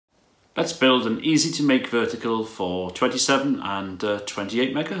Let's build an easy to make vertical for 27 and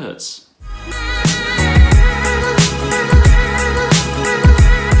 28 megahertz.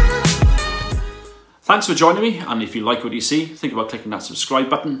 Thanks for joining me, and if you like what you see, think about clicking that subscribe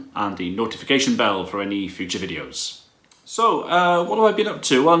button and the notification bell for any future videos. So, what have I been up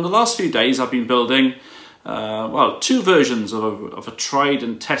to? Well, in the last few days I've been building two versions of a tried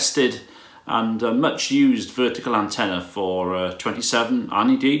and tested and much used vertical antenna for 27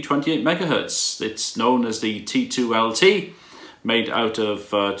 and indeed 28 megahertz. It's known as the T2LT, made out of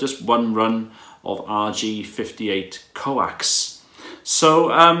just one run of RG58 coax.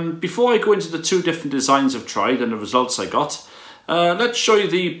 So before I go into the two different designs I've tried and the results I got, let's show you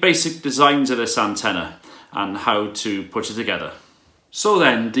the basic designs of this antenna and how to put it together. So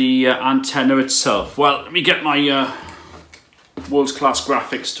then, the antenna itself. Well, let me get my world's class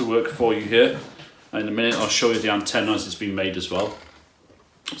graphics to work for you here. In a minute I'll show you the antenna as it's been made as well.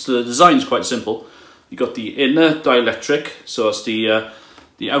 So the design is quite simple. You've got the inner dielectric, so it's the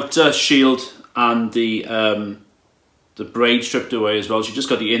outer shield and the braid stripped away as well. So you just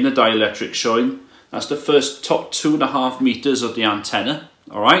got the inner dielectric showing. That's the first top 2.5 meters of the antenna,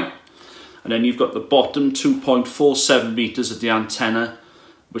 all right? And then you've got the bottom 2.47 meters of the antenna,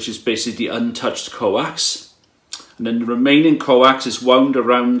 which is basically the untouched coax. And then the remaining coax is wound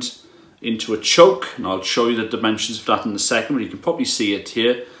around into a choke, and I'll show you the dimensions of that in a second, but you can probably see it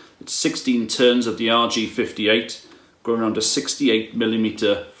here. It's 16 turns of the RG58 going around a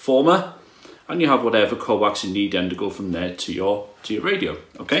 68mm former, and you have whatever coax you need then to go from there to your radio,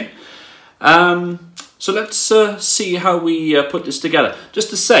 okay? So let's see how we put this together.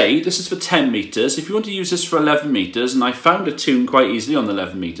 Just to say, this is for 10 meters. If you want to use this for 11 meters, and I found a tune quite easily on the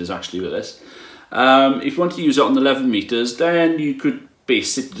 11 meters actually with this. If you want to use it on the 11 meters, then you could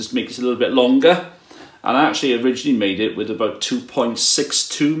basically just make it a little bit longer. And I actually originally made it with about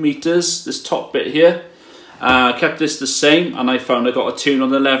 2.62 meters, this top bit here. Kept this the same, and I found I got a tune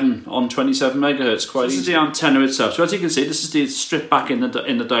on 11 on 27 megahertz quite easy. This is the antenna itself. So as you can see, this is the strip back in the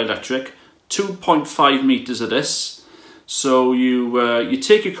dielectric. 2.5 meters of this. So you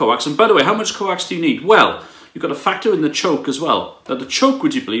take your coax, and by the way, how much coax do you need? Well, you've got to factor in the choke as well. Now the choke,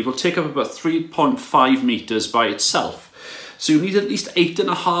 would you believe, will take up about 3.5 meters by itself. So you need at least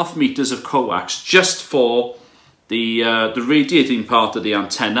 8.5 meters of coax just for the radiating part of the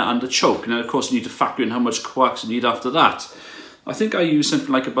antenna and the choke. And then of course you need to factor in how much coax you need after that. I think I used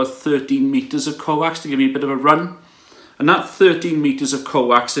something like about 13 meters of coax to give me a bit of a run. And that 13 meters of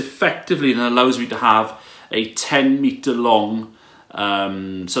coax effectively then allows me to have a 10-meter long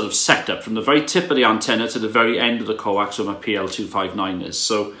sort of setup from the very tip of the antenna to the very end of the coax where my PL259 is.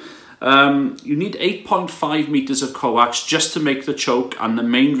 So you need 8.5 meters of coax just to make the choke and the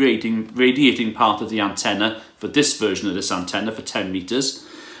main radiating part of the antenna for this version of this antenna for 10 meters.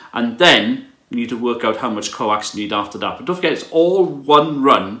 And then you need to work out how much coax you need after that. But don't forget, it's all one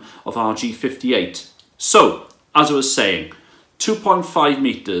run of RG58. So, as I was saying, 2.5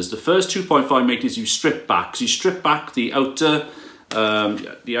 meters. The first 2.5 meters you strip back. So you strip back the outer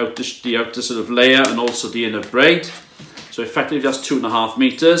sort of layer and also the inner braid. So effectively that's 2.5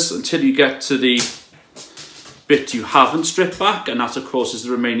 meters until you get to the bit you haven't stripped back, and that of course is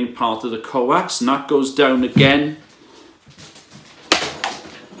the remaining part of the coax, and that goes down again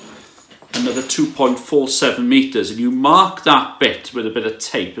another 2.47 meters, and you mark that bit with a bit of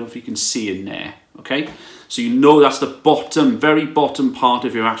tape. I don't know if you can see in there, okay? So you know that's the bottom, very bottom part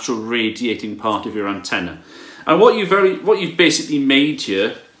of your actual radiating part of your antenna. And what you've basically made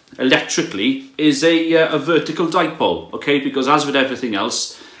here electrically is a vertical dipole, okay? Because as with everything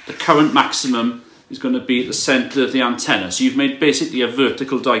else, the current maximum is going to be at the center of the antenna. So you've made basically a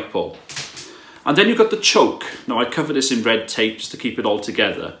vertical dipole. And then you've got the choke. Now I cover this in red tape just to keep it all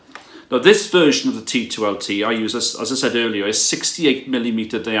together. Now this version of the T2LT I use, as I said earlier, is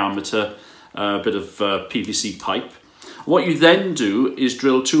 68mm diameter bit of PVC pipe. What you then do is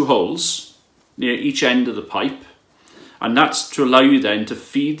drill 2 holes near each end of the pipe, and that's to allow you then to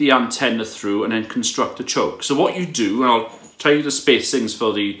feed the antenna through and then construct a choke. So what you do, and I'll tell you the spacings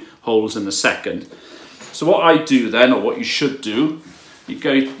for the holes in a second. So what I do then, or what you should do, you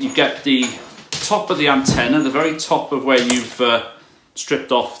get the top of the antenna, the very top of where you've stripped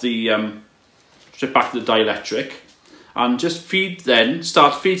back the dielectric, and just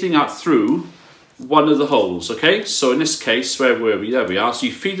start feeding that through one of the holes, okay? So in this case, where were we? There we are. So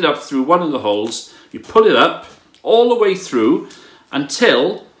you feed it up through one of the holes, you pull it up all the way through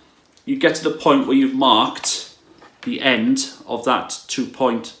until you get to the point where you've marked the end of that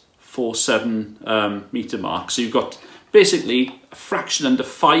 2.47 meter mark. So you've got basically a fraction under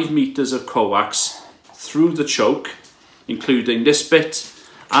 5 meters of coax through the choke, including this bit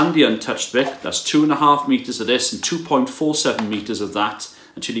and the untouched bit. That's 2.5 meters of this and 2.47 meters of that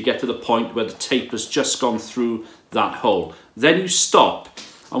until you get to the point where the tape has just gone through that hole. Then you stop,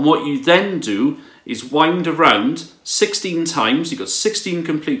 and what you then do is wind around 16 times. You've got 16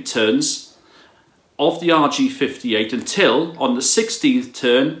 complete turns of the RG58 until on the 16th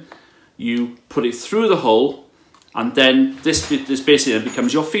turn you put it through the hole, and then this basically then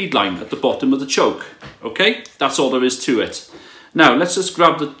becomes your feed line at the bottom of the choke. Okay, that's all there is to it. Now let's just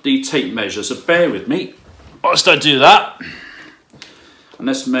grab the tape measure, so bear with me whilst I do that. And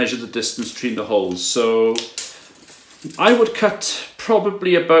let's measure the distance between the holes. So I would cut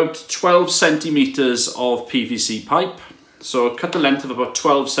probably about 12 centimeters of PVC pipe. So cut the length of about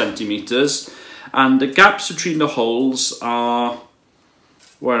 12 centimeters, and the gaps between the holes are,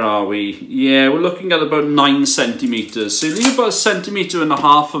 where are we? Yeah, we're looking at about 9 centimeters. So you leave about 1.5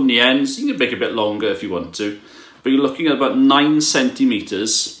 centimeters from the ends. You can make it a bit longer if you want to, but you're looking at about 9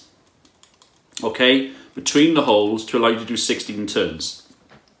 centimeters, okay, between the holes to allow you to do 16 turns.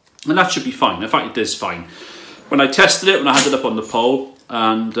 And that should be fine. In fact, it is fine. When I tested it, when I had it up on the pole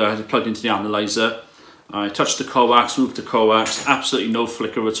and I had it plugged into the analyzer, I touched the coax, moved the coax, absolutely no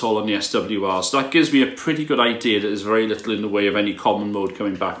flicker at all on the SWR. So that gives me a pretty good idea that there's very little in the way of any common mode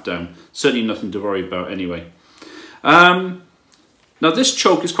coming back down. Certainly nothing to worry about anyway. Now this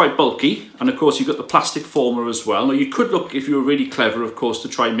choke is quite bulky, and of course you've got the plastic former as well. Now you could look, if you were really clever, of course, to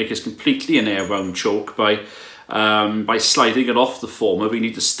try and make this completely an air-wound choke by sliding it off the former. We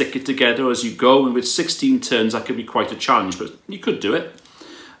need to stick it together as you go, and with 16 turns that could be quite a challenge, but you could do it.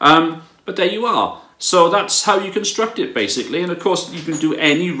 But there you are. So that's how you construct it basically, and of course you can do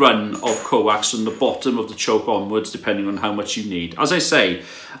any run of coax from the bottom of the choke onwards depending on how much you need. As I say,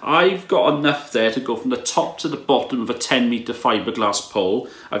 I've got enough there to go from the top to the bottom of a 10-meter fiberglass pole.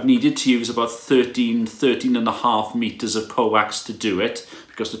 I've needed to use about 13.5 meters of coax to do it,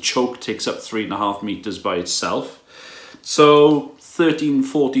 because the choke takes up 3.5 meters by itself. So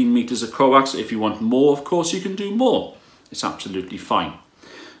 13-14 meters of coax. If you want more, of course you can do more. It's absolutely fine.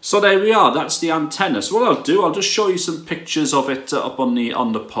 So there we are, that's the antenna. So what I'll do, I'll just show you some pictures of it up on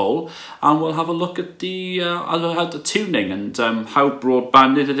the pole, and we'll have a look at the tuning and how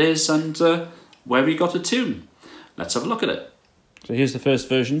broadbanded it is and where we got to tune. Let's have a look at it. So here's the first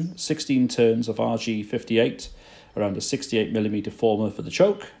version, 16 turns of RG58, around a 68mm former for the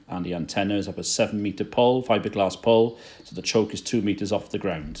choke, and the antenna is up a 7-meter pole, fiberglass pole, so the choke is 2 meters off the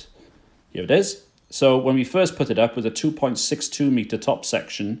ground. Here it is. So when we first put it up with a 2.62 meter top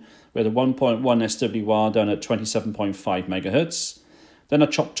section with a 1.1 SWR down at 27.5 megahertz, then I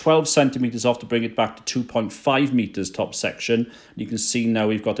chopped 12 centimeters off to bring it back to 2.5 meters top section. You can see now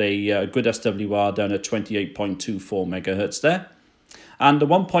we've got a good SWR down at 28.24 megahertz there. And the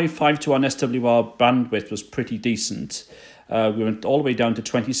 1.5 to 1 SWR bandwidth was pretty decent. We went all the way down to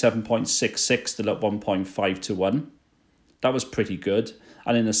 27.66, still at 1.5 to 1. That was pretty good.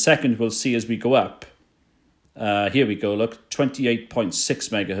 And in a second, we'll see as we go up. Here we go, look, 28.6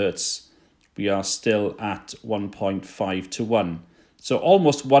 megahertz. We are still at 1.5 to 1. So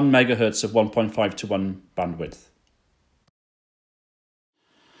almost 1 megahertz of 1.5 to 1 bandwidth.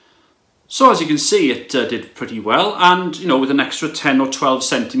 So as you can see, it did pretty well. And, you know, with an extra 10 or 12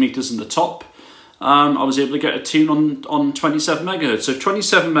 centimeters in the top, I was able to get a tune on 27 megahertz. So if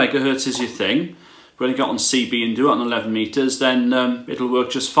 27 megahertz is your thing, when you get on CB and do it on 11 meters, then it'll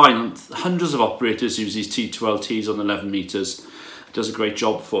work just fine. And hundreds of operators use these T2LTs on 11 meters. It does a great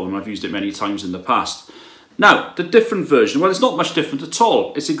job for them. I've used it many times in the past. Now, the different version, well, it's not much different at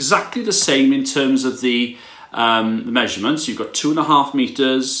all. It's exactly the same in terms of the measurements. You've got 2.5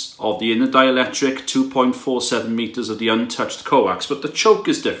 meters of the inner dielectric, 2.47 meters of the untouched coax, but the choke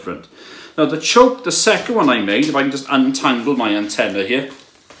is different. Now, the choke, the second one I made, if I can just untangle my antenna here.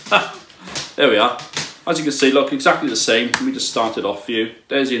 There we are. As you can see, look, exactly the same. Let me just start it off for you.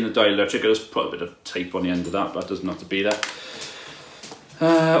 There's the inner dielectric. I'll just put a bit of tape on the end of that, but it doesn't have to be there.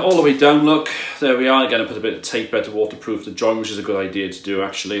 All the way down, look, there we are. Again, I put a bit of tape there to waterproof the joint, which is a good idea to do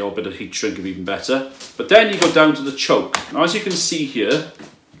actually, or a bit of heat shrink would be even better. But then you go down to the choke. Now, as you can see here,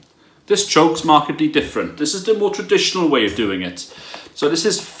 this choke's markedly different. This is the more traditional way of doing it. So this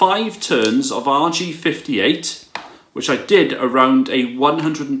is 5 turns of RG58, which I did around a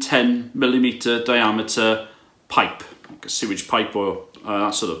 110mm diameter pipe, like a sewage pipe or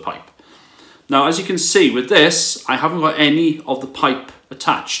that sort of pipe. Now, as you can see with this, I haven't got any of the pipe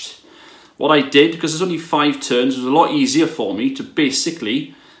attached. What I did, because there's only 5 turns, it was a lot easier for me to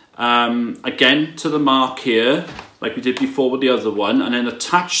basically, again, to the mark here, like we did before with the other one, and then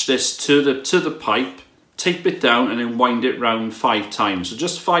attach this to the pipe, tape it down, and then wind it round 5 times. So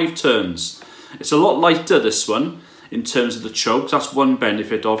just 5 turns. It's a lot lighter, this one. in terms of the choke. That's one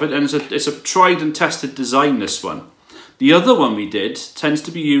benefit of it, and it's a tried and tested design, this one. The other one we did tends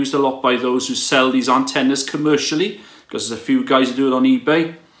to be used a lot by those who sell these antennas commercially, because there's a few guys who do it on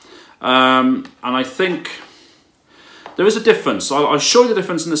eBay. And I think there is a difference. I'll show you the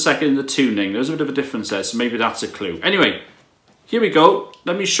difference in a second in the tuning. There's a bit of a difference there, so maybe that's a clue. Anyway, here we go.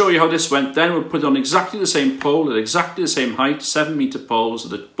 Let me show you how this went then. We'll put it on exactly the same pole at exactly the same height, 7-meter poles, so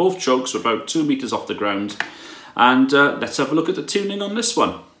that both chokes are about 2 meters off the ground. And let's have a look at the tuning on this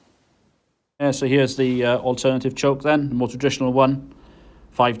one. Yeah, so here's the alternative choke then, the more traditional one.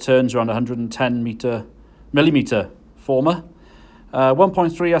 5 turns around 110 millimeter former.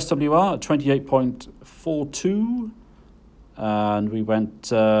 1.3 SWR at 28.42. And we went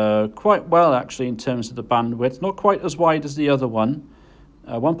quite well actually in terms of the bandwidth. Not quite as wide as the other one.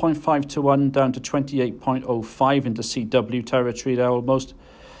 1.5 to 1 down to 28.05 into CW territory there almost.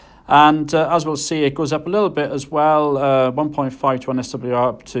 And as we'll see, it goes up a little bit as well, 1.5 to 1 SWR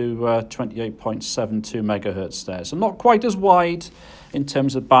up to 28.72 megahertz there. So not quite as wide in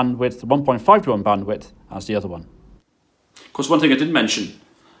terms of bandwidth, the 1.5 to 1 bandwidth as the other one. Of course, one thing I didn't mention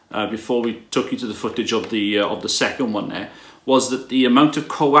before we took you to the footage of the second one there was that the amount of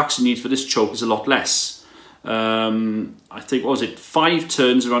coax you need for this choke is a lot less. I think, what was it, 5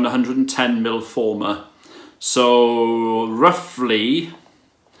 turns around 110 mil former. So roughly,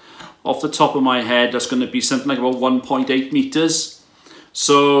 off the top of my head, that's going to be something like about 1.8 meters.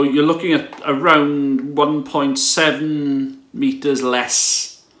 So you're looking at around 1.7 meters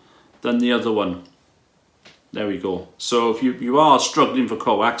less than the other one. There we go. So if you are struggling for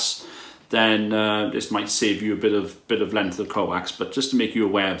coax, then this might save you a bit of length of coax, but just to make you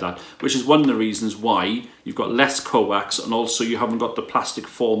aware of that, which is one of the reasons why you've got less coax, and also you haven't got the plastic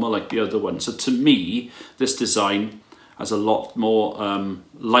former like the other one. So to me, this design has a lot more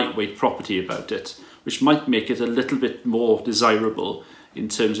lightweight property about it, which might make it a little bit more desirable in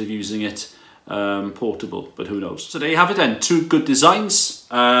terms of using it portable, but who knows. So there you have it then, 2 good designs,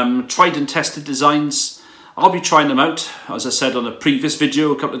 tried and tested designs. I'll be trying them out. As I said on a previous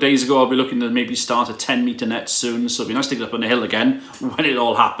video a couple of days ago, I'll be looking to maybe start a 10-meter net soon, so it'll be nice to get up on the hill again when it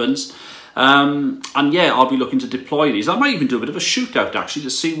all happens. And yeah, I'll be looking to deploy these. I might even do a bit of a shootout actually to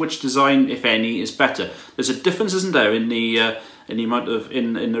see which design, if any, is better. There's a difference, isn't there, in the amount of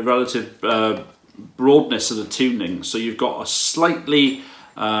in the relative broadness of the tuning. So you've got a slightly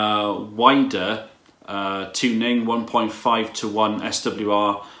wider tuning, 1.5 to 1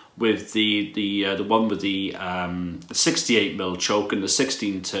 SWR, with the one with the 68 mil choke and the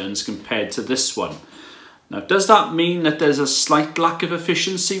 16 turns compared to this one. Now, does that mean that there's a slight lack of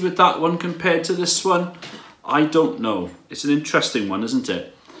efficiency with that one compared to this one? I don't know. It's an interesting one, isn't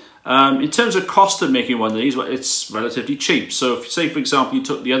it? In terms of cost of making one of these, well, it's relatively cheap. So if, say, for example, you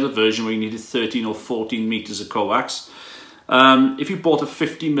took the other version where you needed 13 or 14 meters of coax, if you bought a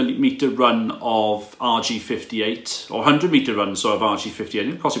 50 millimeter run of RG58, or 100 meter run, so of RG58, it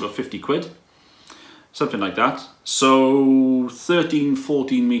would cost you about 50 quid. Something like that. So 13,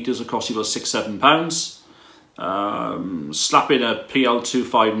 14 meters will cost you about £6–7. Slap in a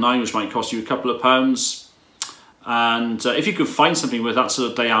PL259, which might cost you a couple of pounds. And if you could find something with that sort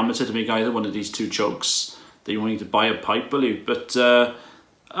of diameter to make either one of these 2 chokes, then you won't need to buy a pipe, will you? But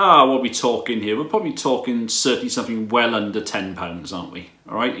what are we talking here? We're probably talking certainly something well under £10, aren't we?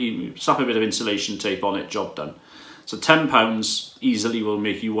 All right, you slap a bit of insulation tape on it, job done. So £10 easily will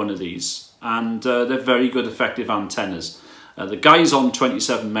make you one of these, and they're very good, effective antennas. The guys on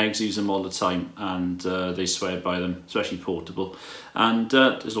 27 megs use them all the time, and they swear by them, especially portable. And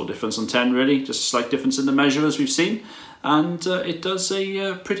there's no difference on 10 really, just a slight difference in the measure as we've seen, and it does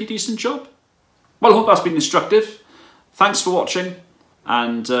a pretty decent job. Well, I hope that's been instructive. Thanks for watching.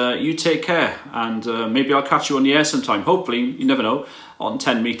 And you take care, and maybe I'll catch you on the air sometime, hopefully, you never know, on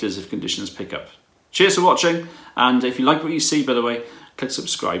 10 meters if conditions pick up. Cheers for watching, and if you like what you see, by the way, click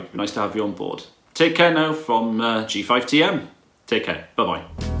subscribe. Nice to have you on board. Take care now from G5TM. Take care.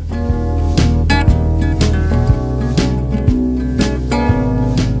 Bye-bye.